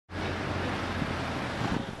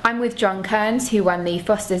I'm with John Kearns, who won the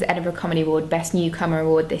Foster's Edinburgh Comedy Award Best Newcomer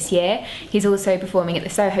Award this year. He's also performing at the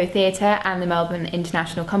Soho Theatre and the Melbourne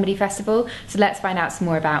International Comedy Festival, so let's find out some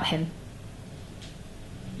more about him.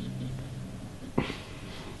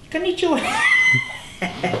 Konnichiwa.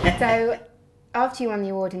 So, after you won the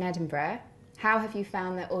award in Edinburgh, how have you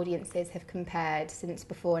found that audiences have compared since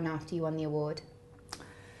before and after you won the award?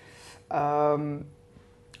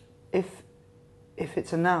 If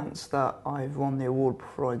it's announced that I've won the award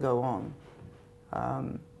before I go on,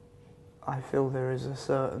 I feel there is a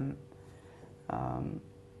certain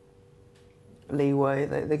leeway.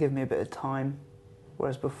 They give me a bit of time,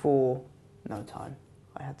 whereas before, no time.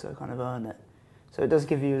 I had to kind of earn it. So it does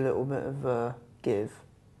give you a little bit of a give,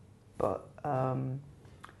 but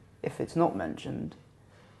if it's not mentioned,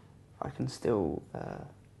 I can still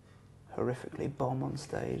horrifically bomb on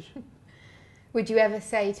stage. Would you ever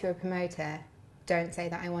say to a promoter, don't say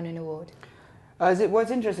that I won an award? Well,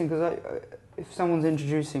 it's interesting because if someone's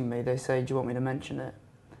introducing me, they say, do you want me to mention it?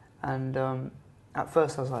 And at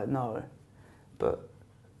first I was like, no. But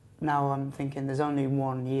now I'm thinking there's only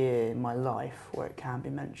 1 year in my life where it can be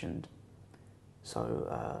mentioned.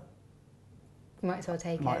 So Might as well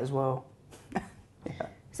take it. might as well. Yeah.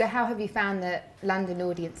 So how have you found that London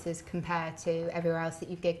audiences compare to everywhere else that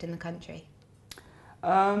you've gigged in the country?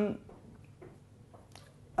 They're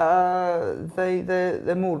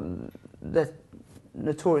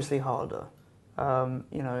notoriously harder.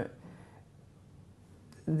 You know,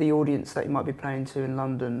 the audience that you might be playing to in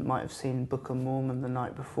London might have seen Book of Mormon the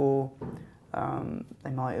night before. They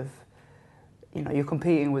might have, you know, you're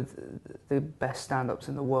competing with the best stand-ups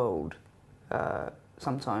in the world.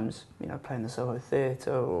 Sometimes, you know, playing the Soho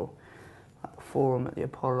Theatre or at the Forum at the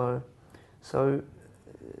Apollo. So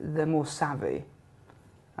they're more savvy.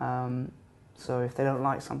 So if they don't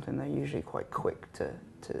like something, they're usually quite quick to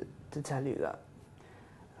tell you that.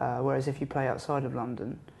 Whereas if you play outside of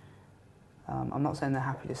London, I'm not saying they're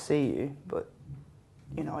happy to see you, but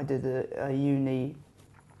you know, I did a uni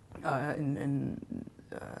in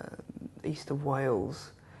east of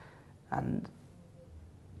Wales, and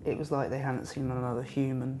it was like they hadn't seen another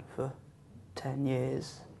human for 10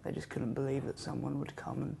 years. They just couldn't believe that someone would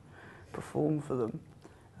come and perform for them.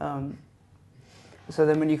 So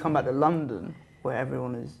then when you come back to London, where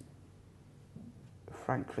everyone is,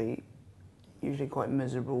 frankly, usually quite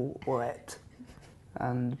miserable, wet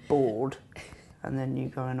and bored, and then you're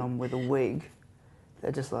going on with a wig,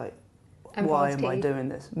 they're just like, why am I doing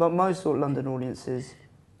this? But most London audiences,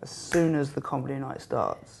 as soon as the comedy night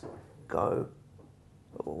starts, go,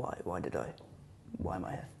 oh, why am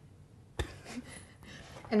I here?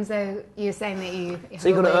 And so you're saying that you... So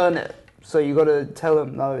you've got to earn it. So you've got to tell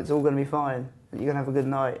them, no, it's all going to be fine. You're going to have a good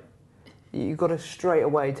night. You've got to straight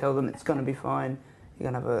away tell them it's going to be fine. You're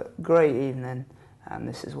going to have a great evening, and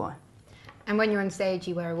this is why. And when you're on stage,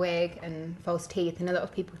 you wear a wig and false teeth, and a lot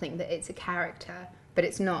of people think that it's a character, but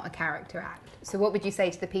it's not a character act. So what would you say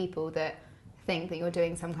to the people that think that you're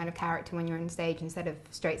doing some kind of character when you're on stage instead of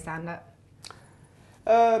straight stand-up?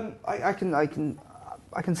 I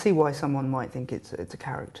can see why someone might think it's a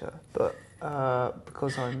character, but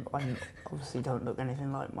because I'm obviously don't look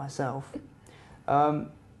anything like myself.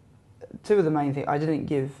 Two of the main things, I didn't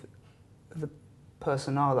give the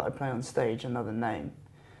personnel that I play on stage another name,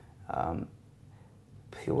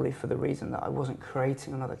 purely for the reason that I wasn't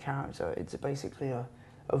creating another character. It's basically a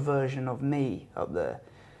version of me up there.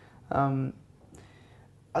 I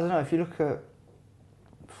don't know, if you look at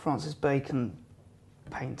Francis Bacon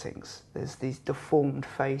paintings, there's these deformed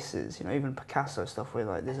faces, you know, even Picasso stuff where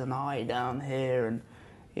like there's an eye down here and,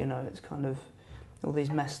 you know, it's kind of all these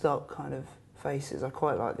messed up kind of faces. I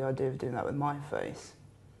quite like the idea of doing that with my face.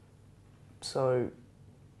 So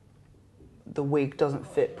the wig doesn't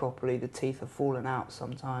fit properly, the teeth are falling out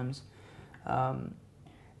sometimes.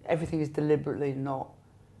 Everything is deliberately not,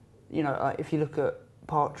 you know, like if you look at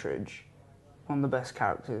Partridge, one of the best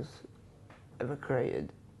characters ever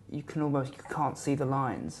created, you can't see the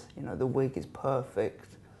lines, you know, the wig is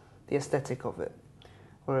perfect, the aesthetic of it.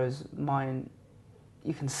 Whereas mine,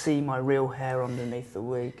 you can see my real hair underneath the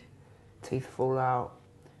wig, teeth fall out.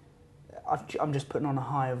 I'm just putting on a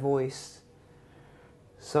higher voice.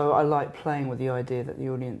 So I like playing with the idea that the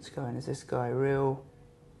audience going, is this guy real?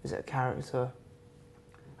 Is it a character?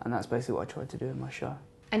 And that's basically what I tried to do in my show.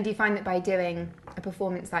 And do you find that by doing a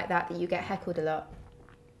performance like that you get heckled a lot?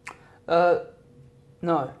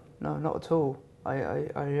 No, not at all.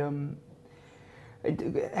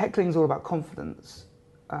 Heckling is all about confidence,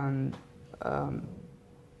 and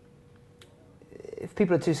if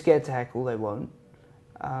people are too scared to heckle, they won't.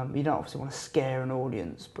 You don't obviously want to scare an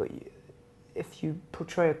audience, but if you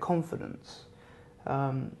portray a confidence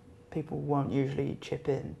people won't usually chip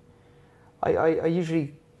in.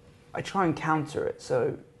 I try and counter it.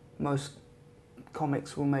 So most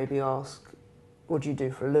comics will maybe ask, "What do you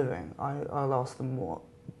do for a living?" I'll ask them, "What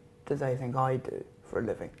do they think I do for a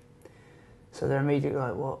living?" So they're immediately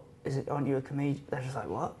like, "What is it? Aren't you a comedian?" They're just like,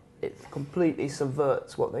 "What?" It completely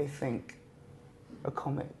subverts what they think a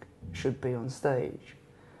comic should be on stage.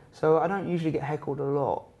 So I don't usually get heckled a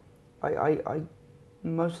lot. I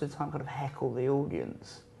most of the time kind of heckle the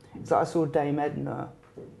audience. It's like I saw Dame Edna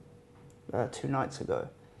 2 nights ago.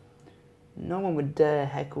 No one would dare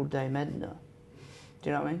heckle Dame Edna. Do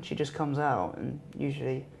you know what I mean? She just comes out and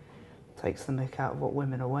usually takes the mick out of what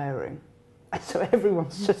women are wearing. So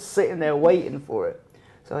everyone's just sitting there waiting for it.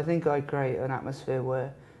 So I think I create an atmosphere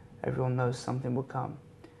where everyone knows something will come.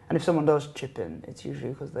 And if someone does chip in, it's usually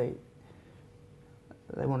because they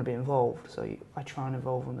want to be involved. So I try and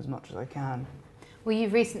involve them as much as I can. Well,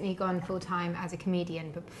 you've recently gone full-time as a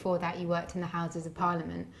comedian, but before that you worked in the Houses of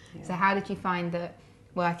Parliament. Yeah. So how did you find that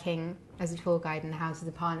working as a tour guide in the Houses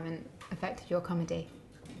of Parliament affected your comedy?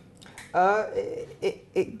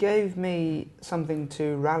 It gave me something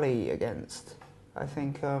to rally against. I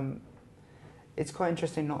think it's quite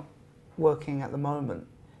interesting not working at the moment,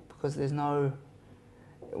 because there's no...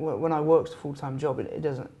 When I worked a full-time job, it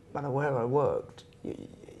doesn't matter where I worked.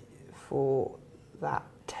 For that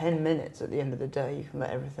 10 minutes at the end of the day, you can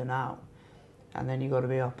let everything out. And then you've got to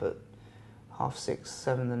be up at 6:30,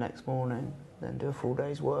 7 the next morning, then do a full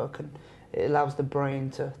day's work, and it allows the brain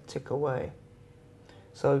to tick away.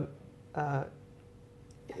 So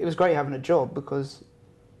it was great having a job, because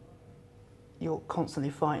you're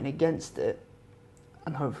constantly fighting against it,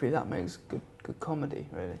 and hopefully that makes good comedy,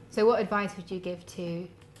 really. So what advice would you give to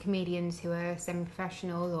comedians who are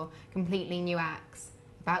semi-professional or completely new acts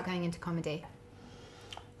about going into comedy?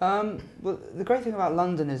 Well, the great thing about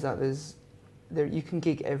London is that you can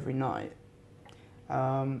gig every night.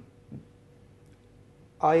 I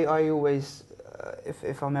always,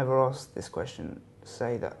 if I'm ever asked this question,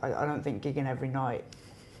 say that I don't think gigging every night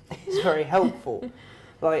is very helpful.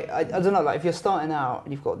 Like, I don't know, like if you're starting out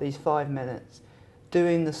and you've got these 5 minutes,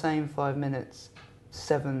 doing the same 5 minutes,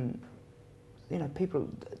 7, people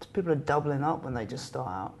are doubling up when they just start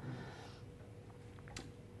out.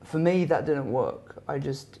 For me, that didn't work.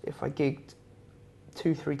 If I gigged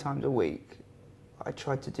 2-3 times a week, I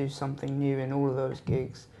tried to do something new in all of those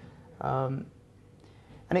gigs. And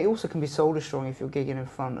it also can be soul destroying if you're gigging in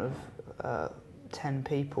front of 10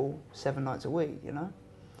 people 7 nights a week,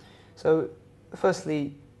 So,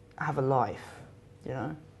 firstly, have a life,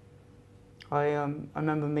 I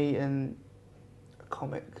remember meeting a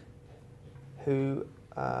comic who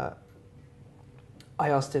I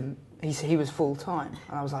asked him. He was full time,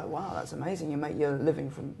 and I was like, "Wow, that's amazing! You make your living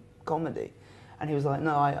from comedy." And he was like,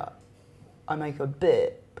 "No, I make a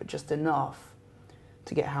bit, but just enough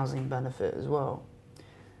to get housing benefit as well."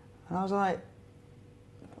 And I was like,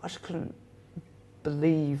 I just couldn't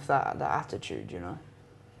believe that attitude.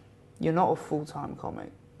 You're not a full-time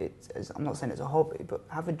comic. I'm not saying it's a hobby, but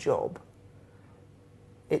have a job.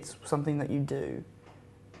 It's something that you do,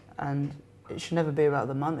 and it should never be about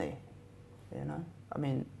the money. I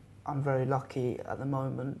mean, I'm very lucky at the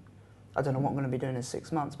moment. I don't know what I'm going to be doing in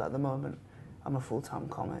 6 months, but at the moment, I'm a full-time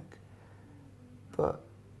comic. But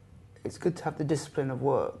it's good to have the discipline of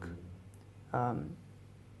work,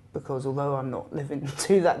 because although I'm not living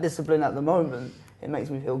to that discipline at the moment, it makes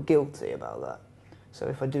me feel guilty about that. So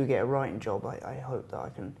if I do get a writing job, I hope that I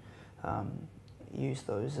can use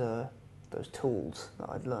those tools that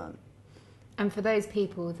I've learned. And for those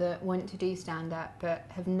people that want to do stand-up but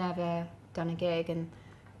have never done a gig and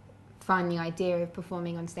find the idea of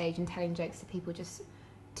performing on stage and telling jokes to people just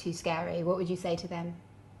too scary, what would you say to them?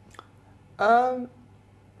 Well,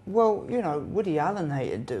 Woody Allen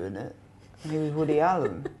hated doing it, and he was Woody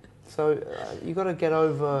Allen. So you've got to get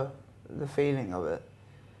over the feeling of it.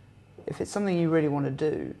 If it's something you really want to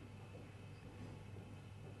do,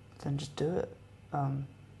 then just do it.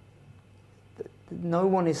 No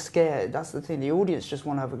one is scared. That's the thing. The audience just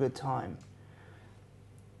want to have a good time.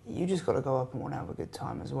 You just got to go up and want to have a good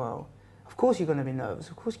time as well. Of course you're going to be nervous.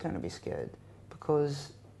 Of course you're going to be scared,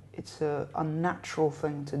 because it's an unnatural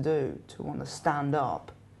thing to do, to want to stand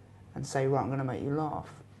up and say, right, I'm going to make you laugh.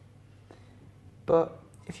 But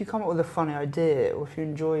if you come up with a funny idea, or if you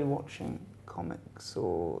enjoy watching comics,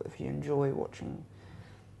 or if you enjoy watching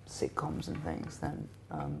sitcoms and things, then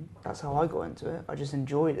that's how I got into it. I just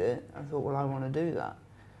enjoyed it. I thought, well, I want to do that.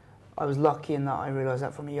 I was lucky in that I realised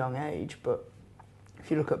that from a young age, but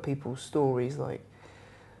if you look at people's stories, like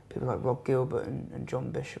people like Rob Gilbert and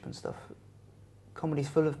John Bishop and stuff, comedy's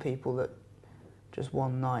full of people that just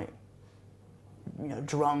one night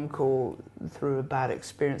drunk or through a bad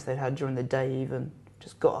experience they'd had during the day even,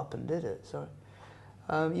 just got up and did it. So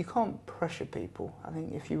you can't pressure people. I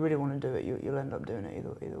think if you really want to do it, you'll end up doing it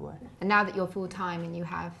either way. And now that you're full-time and you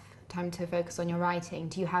have time to focus on your writing,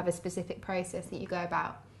 do you have a specific process that you go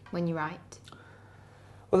about when you write?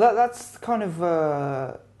 Well, that's kind of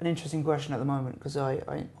an interesting question at the moment, because I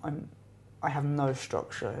have no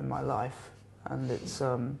structure in my life, and I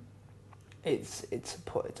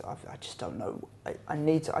just don't know.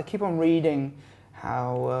 I keep on reading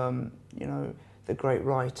how the great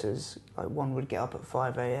writers, like one would get up at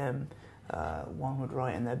 5 a.m, one would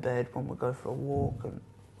write in their bed, one would go for a walk and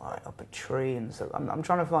write up a tree, and so I'm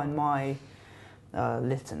trying to find my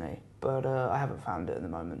litany, but I haven't found it at the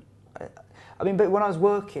moment. But when I was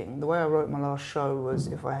working, the way I wrote my last show was,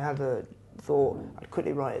 if I had a thought, I'd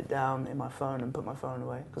quickly write it down in my phone and put my phone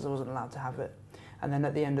away, because I wasn't allowed to have it. And then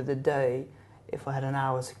at the end of the day, if I had an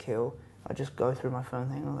hour to kill, I'd just go through my phone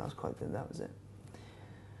thinking, oh, that was quite good, that was it.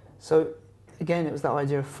 So again, it was that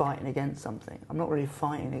idea of fighting against something. I'm not really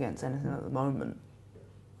fighting against anything at the moment.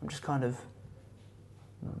 I'm just kind of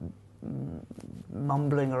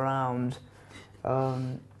mumbling around.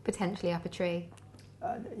 Potentially up a tree.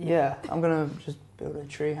 Yeah, I'm going to just build a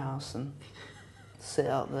tree house and sit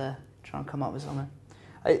up there, try and come up with something.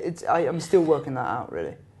 I'm still working that out,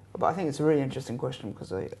 really. But I think it's a really interesting question,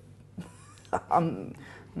 because I'm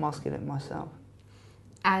asking it myself.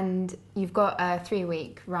 And you've got a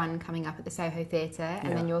 3-week run coming up at the Soho Theatre,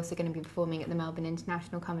 and then you're also going to be performing at the Melbourne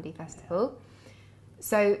International Comedy Festival.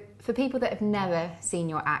 So for people that have never seen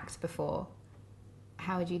your act before,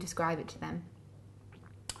 how would you describe it to them?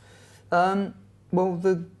 Well,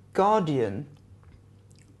 The Guardian,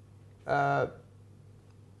 they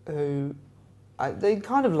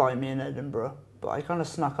kind of like me in Edinburgh, but I kind of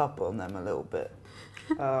snuck up on them a little bit.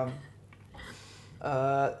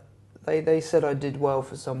 They said I did well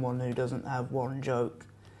for someone who doesn't have one joke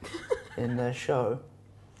in their show,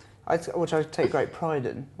 which I take great pride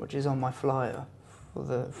in, which is on my flyer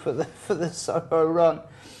for the Soho run.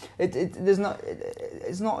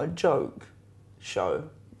 It's not a joke show.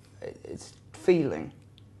 It's feeling.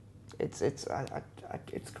 It's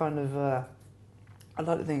kind of. I'd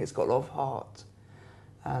like to think it's got a lot of heart,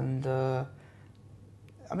 and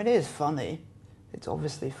it is funny. It's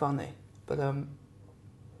obviously funny, but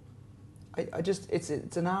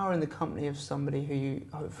it's an hour in the company of somebody who you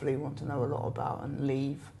hopefully want to know a lot about, and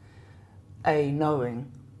leave A,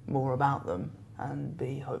 knowing more about them, and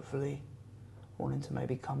B, hopefully wanting to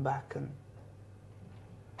maybe come back and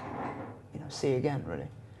see again, really.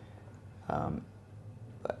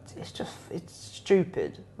 But it's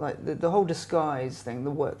stupid. Like the whole disguise thing,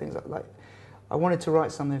 the work things like I wanted to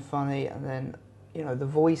write something funny, and then the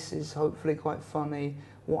voice is hopefully quite funny.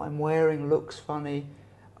 What I'm wearing looks funny.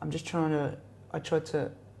 I'm just the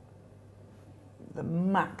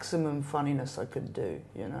maximum funniness I could do,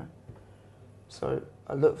 So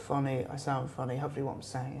I look funny, I sound funny. Hopefully, what I'm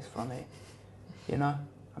saying is funny,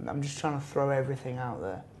 I'm just trying to throw everything out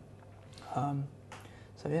there.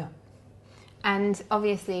 So yeah. And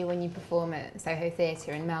obviously, when you perform at Soho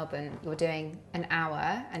Theatre in Melbourne, you're doing an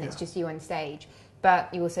hour, and it's just you on stage.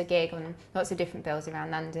 But you also gig on lots of different bills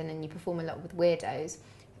around London, and you perform a lot with Weirdos.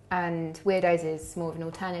 And Weirdos is more of an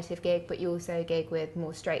alternative gig, but you also gig with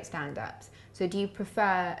more straight stand-ups. So do you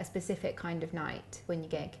prefer a specific kind of night when you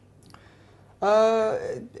gig?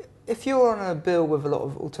 If you're on a bill with a lot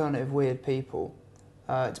of alternative weird people,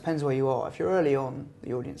 it depends where you are. If you're early on,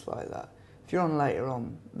 the audience like that. If you're on later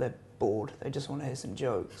on, they're bored. They just want to hear some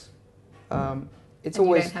jokes. It's and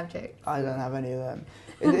always. You don't have jokes? I don't have any of them.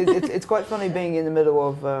 It's quite funny being in the middle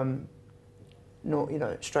of,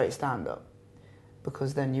 straight stand-up,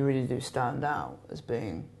 because then you really do stand out as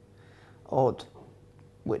being odd,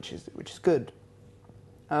 which is good.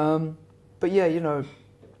 But yeah, the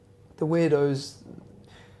Weirdos,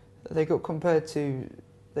 they got compared to,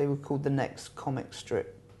 they were called the next comic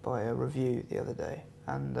strip by a review the other day,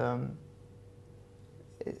 and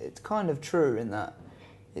it's kind of true in that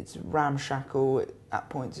it's ramshackle, at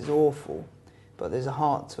points is awful, but there's a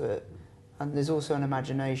heart to it, and there's also an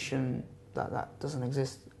imagination that doesn't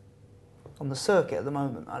exist on the circuit at the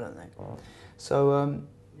moment, I don't think. So,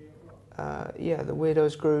 the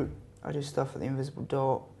Weirdos group, I do stuff at the Invisible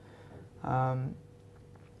Dot, and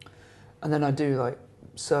then I do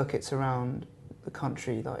circuits around the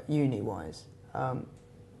country, uni-wise,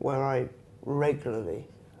 where I regularly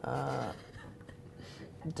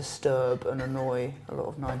disturb and annoy a lot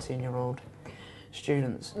of 19-year-old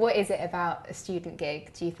students. What is it about a student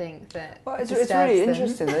gig, do you think, that it's really them?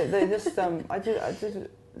 interesting. They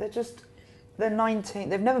just, they're 19.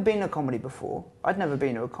 They've never been to a comedy before. I'd never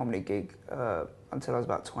been to a comedy gig until I was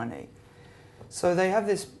about 20. So they have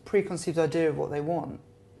this preconceived idea of what they want.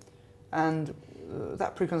 And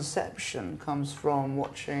that preconception comes from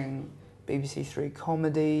watching BBC Three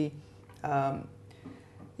comedy.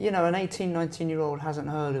 You know, an 18, 19-year-old hasn't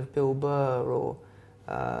heard of Bill Burr or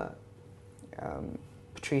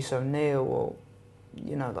Patrice O'Neill or,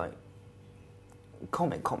 you know, like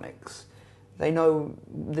comics. They know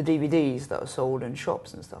the DVDs that are sold in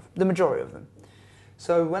shops and stuff, the majority of them.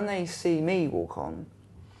 So when they see me walk on,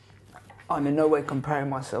 I'm in no way comparing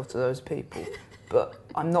myself to those people, but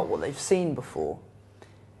I'm not what they've seen before.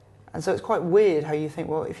 And so it's quite weird how you think,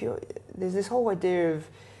 well, there's this whole idea of,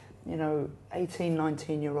 you know, 18,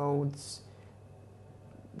 19-year-olds,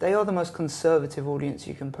 they are the most conservative audience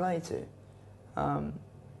you can play to.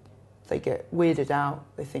 They get weirded out,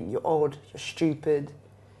 they think you're odd, you're stupid.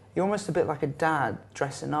 You're almost a bit like a dad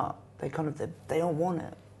dressing up. They don't want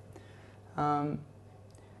it. So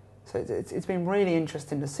it's been really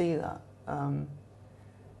interesting to see that.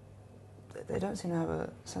 They don't seem to have a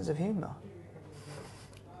sense of humour.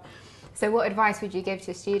 So what advice would you give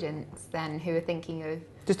to students then who are thinking of...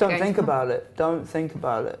 Just don't think about it. Don't think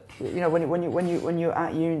about it. You know, when you're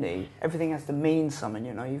at uni, everything has to mean something.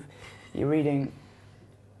 You know, you're reading.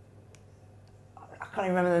 I can't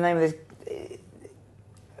even remember the name of this.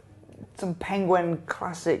 Some Penguin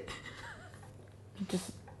classic.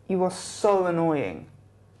 You are so annoying.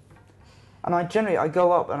 And I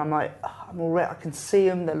go up and I'm like, I'm already. I can see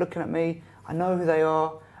them. They're looking at me. I know who they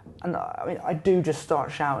are. And I mean, I do just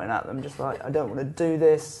start shouting at them, just like, I don't want to do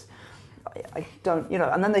this. I don't, you know.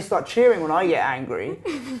 And then they start cheering when I get angry.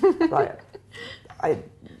 Like,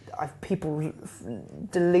 I've people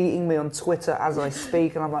deleting me on Twitter as I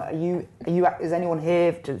speak, and I'm like, is anyone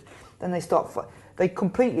here? Then they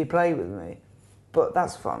completely play with me, but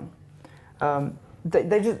that's fun.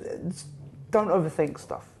 They just don't overthink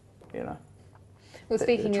stuff, you know. Well,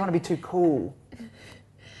 they're trying to be too cool.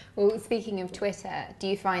 Well, speaking of Twitter, do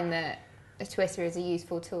you find that Twitter is a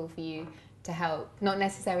useful tool for you to help, not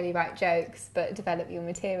necessarily write jokes, but develop your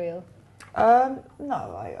material?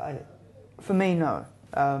 No, for me, no.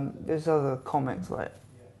 There's other comics like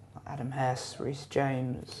Adam Hess, Rhys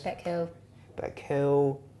James, Beck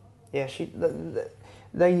Hill. Yeah,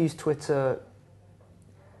 they use Twitter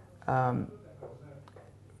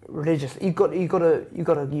religiously. You got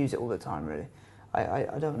to use it all the time, really.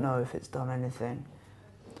 I don't know if it's done anything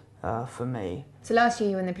for me. So last year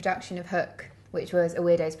you were in the production of Hook, which was a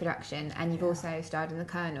Weirdos production, and you've also starred in The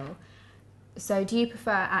Colonel. So do you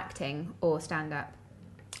prefer acting or stand-up?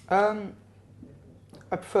 I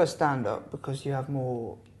prefer stand-up because you have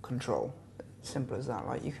more control. Simple as that.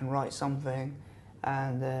 Like, you can write something,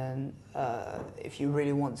 and then if you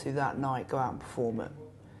really want to that night, go out and perform it.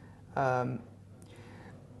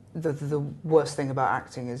 The worst thing about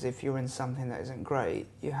acting is if you're in something that isn't great,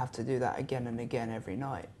 you have to do that again and again every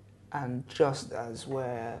night. And just as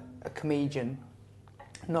where a comedian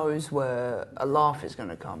knows where a laugh is going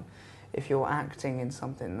to come, if you're acting in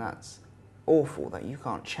something that's awful, that you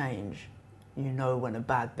can't change, you know when a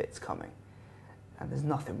bad bit's coming. And there's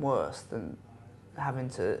nothing worse than having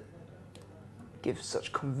to give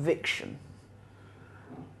such conviction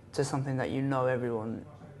to something that you know everyone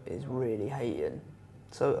is really hating.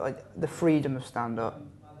 So the freedom of stand-up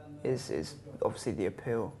is obviously the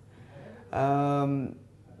appeal.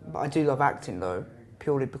 But I do love acting, though,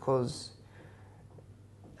 purely because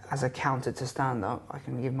as a counter to stand-up, I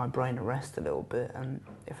can give my brain a rest a little bit, and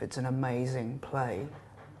if it's an amazing play,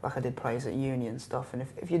 like I did plays at uni and stuff, and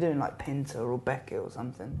if you're doing like Pinter or Beckett or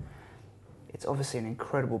something, it's obviously an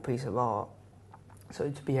incredible piece of art. So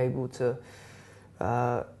to be able to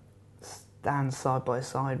stand side by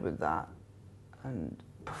side with that and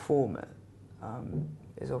perform it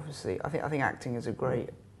is obviously, I think acting is a great,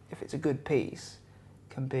 if it's a good piece,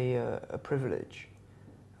 can be a privilege.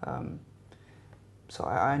 So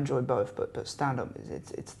I enjoy both, but stand-up,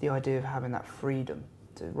 it's the idea of having that freedom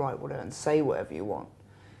to write whatever and say whatever you want.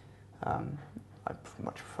 I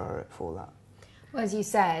much prefer it for that. Well, as you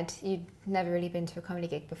said, you'd never really been to a comedy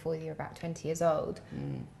gig before you were about 20 years old.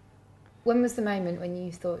 When was the moment when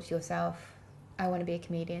you thought to yourself, I want to be a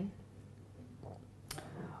comedian?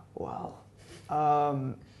 Well,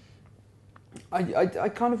 I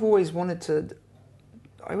kind of always wanted to.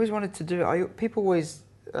 I always wanted to do it. People always.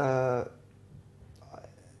 I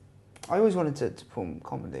always wanted to perform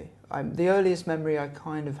comedy. The earliest memory I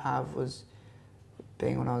kind of have was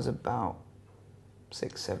being when I was about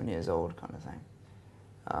 6, 7 years old, kind of thing,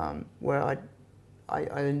 where I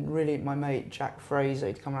didn't really. My mate Jack Fraser,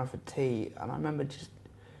 he'd come around for tea, and I remember just.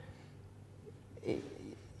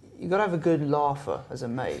 you got to have a good laugher as a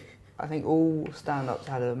mate. I think all stand-ups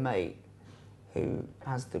had a mate who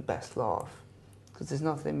has the best laugh, because there's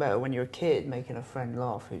nothing better when you're a kid making a friend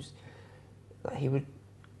laugh who's like, he would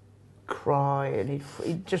cry and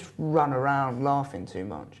he'd just run around laughing too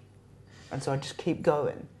much, and so I'd just keep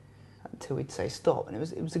going until he'd say stop, and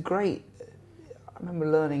it was a great. I remember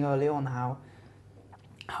learning early on how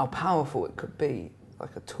powerful it could be,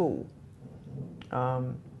 like a tool.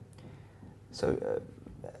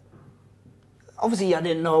 Obviously I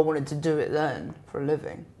didn't know I wanted to do it then for a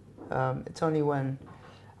living. It's only when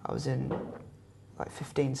I was in like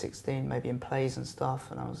 15, 16, maybe in plays and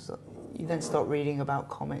stuff, and you then start reading about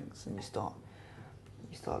comics and you start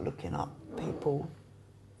looking up people.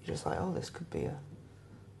 You're just like, oh, this could be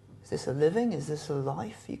is this a living? Is this a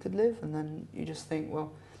life you could live? And then you just think,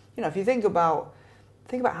 well, you know, if you think about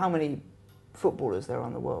how many footballers there are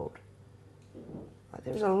in the world. Like,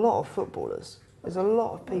 there's a lot of footballers. There's a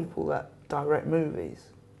lot of people that direct movies.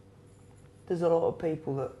 There's a lot of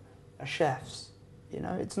people that are chefs. You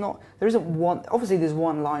know, there isn't one. Obviously, there's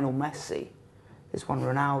one Lionel Messi, there's one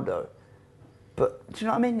Ronaldo. But do you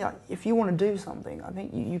know what I mean? Like, if you want to do something, I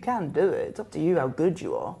think you can do it. It's up to you how good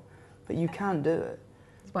you are, but you can do it.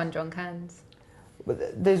 There's one John Kearns.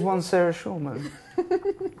 But there's one Sara Shulman.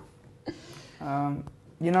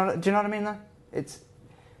 Do you know what I mean? Though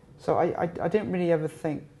so I didn't really ever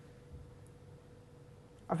think.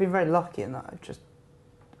 I've been very lucky in that I've just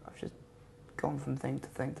gone from thing to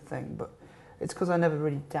thing to thing, but it's because I never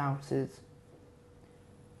really doubted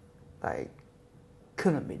that it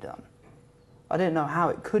couldn't be done. I didn't know how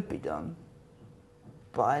it could be done,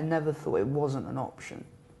 but I never thought it wasn't an option.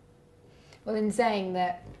 Well, in saying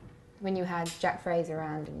that, when you had Jack Fraser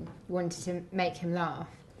around and you wanted to make him laugh,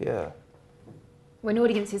 yeah. When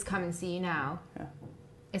audiences come and see you now, yeah.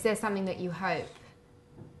 Is there something that you hope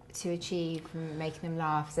to achieve from making them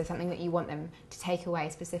laugh? Is there something that you want them to take away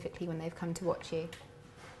specifically when they've come to watch you?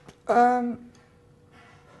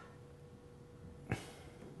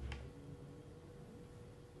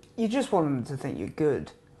 You just want them to think you're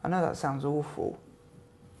good. I know that sounds awful,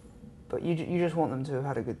 but you just want them to have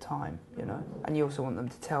had a good time, you know? And you also want them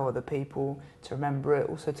to tell other people, to remember it,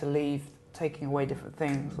 also to leave taking away different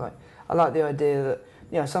things. Like, I like the idea that,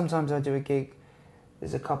 you know, sometimes I do a gig,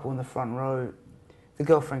 there's a couple in the front row, the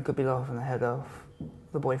girlfriend could be laughing her head off,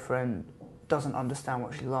 the boyfriend doesn't understand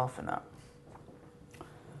what she's laughing at.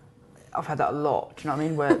 I've had that a lot, do you know what I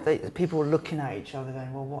mean? Where people are looking at each other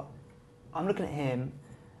going, well, what? I'm looking at him,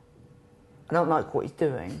 I don't like what he's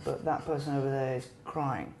doing, but that person over there is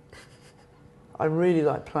crying. I really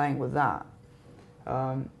like playing with that.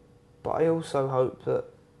 But I also hope that,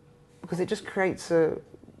 because it just creates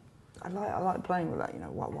I like playing with that, you know,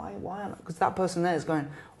 why aren't I? Because that person there is going,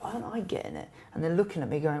 why aren't I getting it? And they're looking at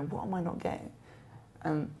me going, what am I not getting?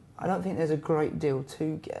 And I don't think there's a great deal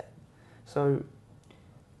to get. So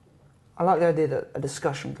I like the idea that a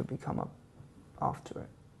discussion could come up after it.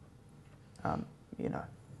 You know,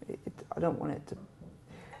 I don't want it to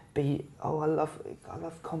be, oh, I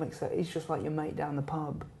love comics that it's just like your mate down the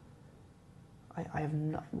pub. I have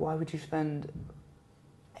no, why would you spend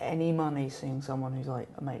any money seeing someone who's like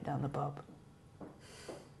a mate down the pub?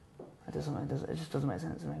 It just doesn't make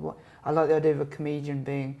sense to me. I like the idea of a comedian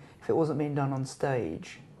being, if it wasn't being done on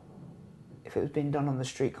stage, if it was being done on the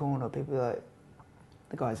street corner, people would be like,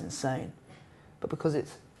 the guy's insane. But because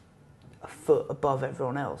it's a foot above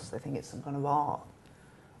everyone else, they think it's some kind of art.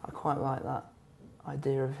 I quite like that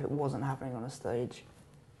idea of if it wasn't happening on a stage,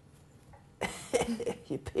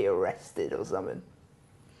 you'd be arrested or something.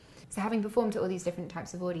 So having performed to all these different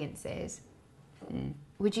types of audiences,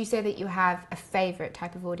 would you say that you have a favourite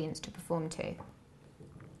type of audience to perform to?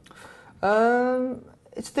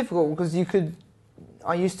 It's difficult because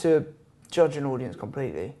I used to judge an audience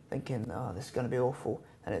completely, thinking, oh, this is going to be awful,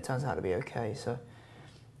 and it turns out to be okay. So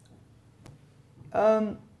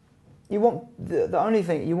you want the only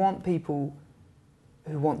thing, you want people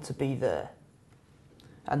who want to be there,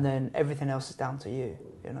 and then everything else is down to you,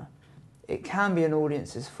 you know. It can be an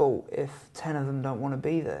audience's fault if 10 of them don't want to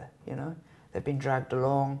be there, you know. They've been dragged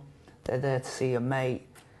along, they're there to see a mate.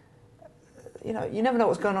 You know, you never know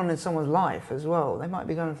what's going on in someone's life as well. They might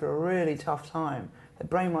be going through a really tough time. Their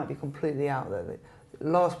brain might be completely out there. The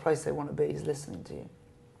last place they want to be is listening to you.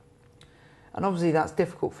 And obviously that's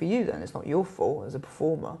difficult for you then. It's not your fault as a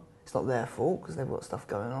performer. It's not their fault because they've got stuff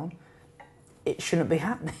going on. It shouldn't be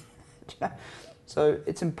happening. So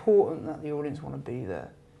it's important that the audience want to be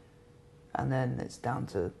there. And then it's down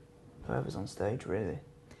to whoever's on stage, really.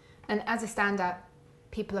 And as a stand-up,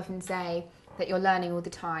 people often say that you're learning all the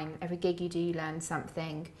time. Every gig you do, you learn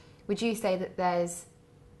something. Would you say that there's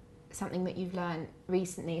something that you've learned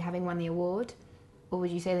recently, having won the award, or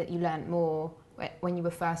would you say that you learned more when you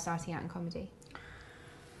were first starting out in comedy?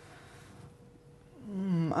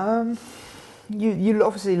 You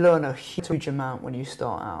obviously learn a huge amount when you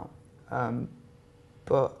start out,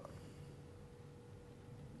 but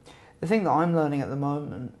the thing that I'm learning at the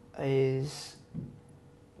moment is,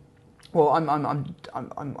 well, I'm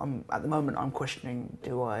at the moment I'm questioning: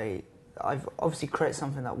 I've obviously created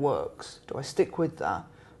something that works. Do I stick with that,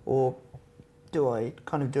 or do I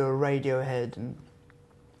kind of do a Radiohead and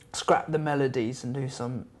scrap the melodies and do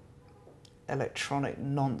some electronic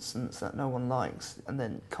nonsense that no one likes and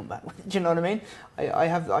then come back with it? Do you know what I mean?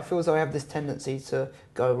 I feel as though I have this tendency to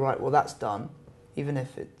go, right, well, that's done, even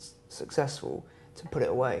if it's successful, to put it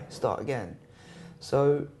away, start again.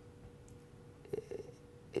 So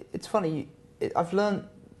it's funny, I've learned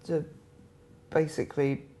to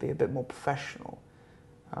basically be a bit more professional.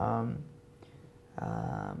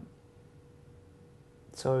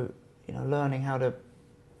 So, you know, learning how to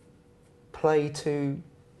play to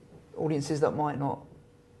audiences that might not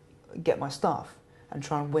get my stuff and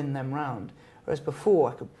try and win them round. Whereas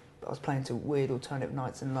before I was playing to weird alternative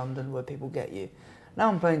nights in London where people get you. Now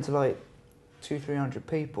I'm playing to like 200-300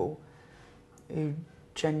 people who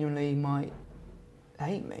genuinely might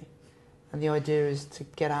hate me. And the idea is to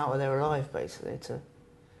get out of there alive, basically, to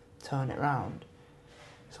turn it round.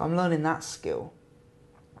 So I'm learning that skill,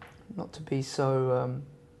 not to be so,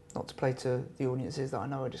 not to play to the audiences that I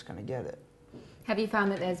know are just going to get it. Have you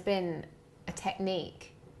found that there's been a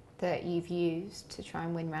technique that you've used to try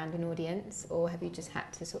and win round an audience, or have you just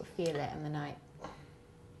had to sort of feel it on the night?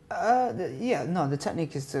 The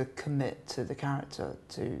technique is to commit to the character,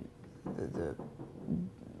 to the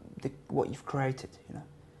what you've created, you know.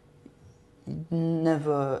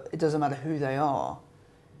 It doesn't matter who they are,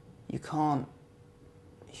 you can't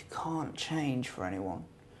change for anyone.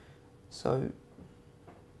 So,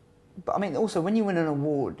 but I mean, also when you win an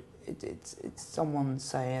award, it's someone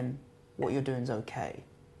saying what you're doing is okay.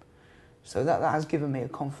 So that has given me a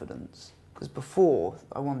confidence, because before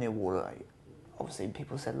I won the award, obviously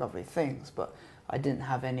people said lovely things, but I didn't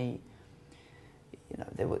have any, you know,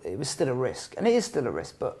 it was still a risk, and it is still a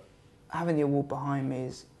risk, but having the award behind me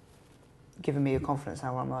is giving me a confidence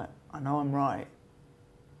now where I'm like, I know I'm right,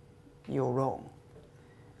 you're wrong.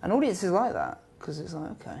 And audiences like that, because it's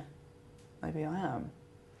like, okay, maybe I am.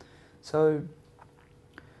 So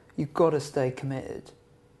you've got to stay committed.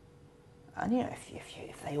 And yeah,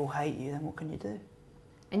 if they all hate you, then what can you do?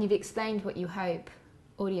 And you've explained what you hope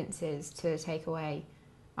audiences to take away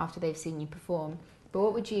after they've seen you perform. But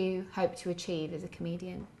what would you hope to achieve as a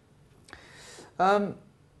comedian? Well,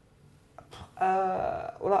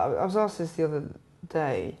 I was asked this the other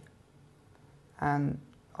day, and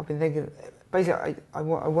I've been thinking, basically, I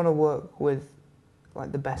want to work with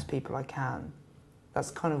like the best people I can. That's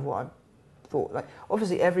kind of what I thought. Like,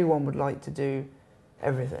 obviously, everyone would like to do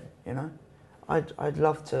everything, you know. I'd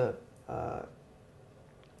love to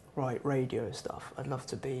write radio stuff. I'd love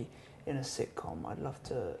to be in a sitcom. I'd love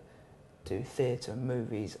to do theatre,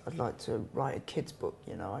 movies. I'd like to write a kids' book,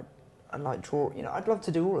 you know. I'd like draw, you know. I'd love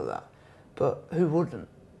to do all of that. But who wouldn't?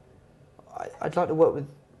 I'd like to work with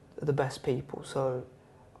the best people. So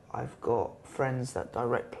I've got friends that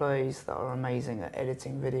direct plays that are amazing at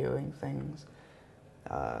editing, videoing things.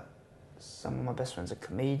 Some of my best friends are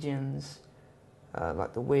comedians,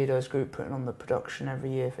 like the Weirdos group putting on the production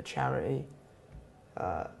every year for charity.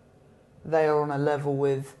 They are on a level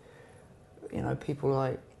with, you know, people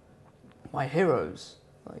like my heroes,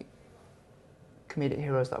 like comedic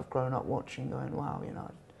heroes that I've grown up watching, going, wow, you know,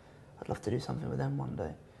 I'd love to do something with them one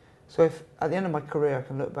day. So if at the end of my career I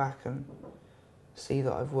can look back and see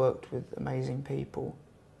that I've worked with amazing people,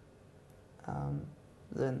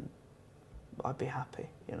 then I'd be happy,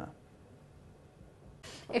 you know.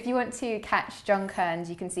 If you want to catch John Kearns,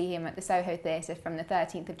 you can see him at the Soho Theatre from the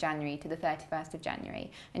 13th of January to the 31st of January.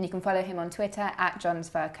 And you can follow him on Twitter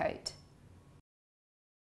 @JohnsFurcoat.